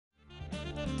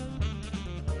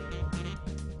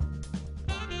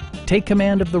Take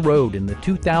command of the road in the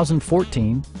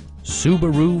 2014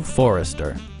 Subaru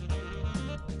Forester.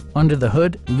 Under the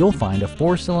hood, you'll find a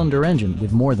 4-cylinder engine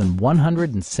with more than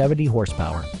 170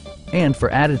 horsepower. And for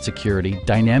added security,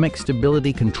 dynamic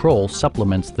stability control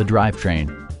supplements the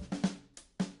drivetrain.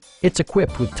 It's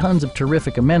equipped with tons of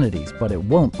terrific amenities, but it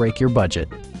won't break your budget.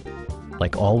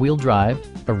 Like all-wheel drive,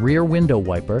 a rear window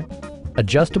wiper,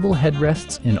 adjustable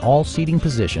headrests in all seating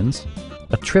positions,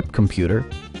 a trip computer,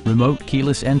 remote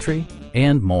keyless entry,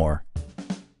 and more.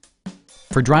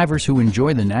 For drivers who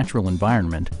enjoy the natural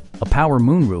environment, a power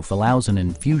moonroof allows an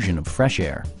infusion of fresh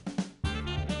air.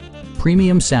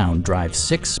 Premium sound drives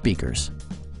 6 speakers,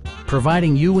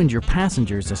 providing you and your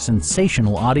passengers a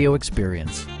sensational audio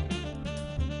experience.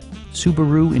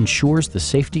 Subaru ensures the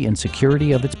safety and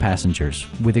security of its passengers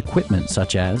with equipment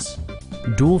such as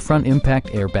dual front impact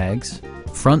airbags,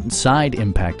 front and side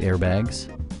impact airbags,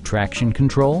 traction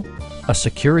control, a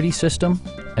security system,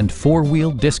 and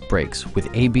 4-wheel disc brakes with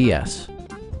ABS.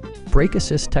 Brake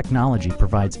Assist technology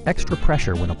provides extra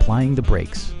pressure when applying the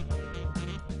brakes.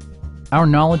 Our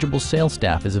knowledgeable sales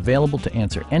staff is available to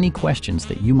answer any questions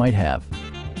that you might have.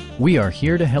 We are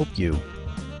here to help you.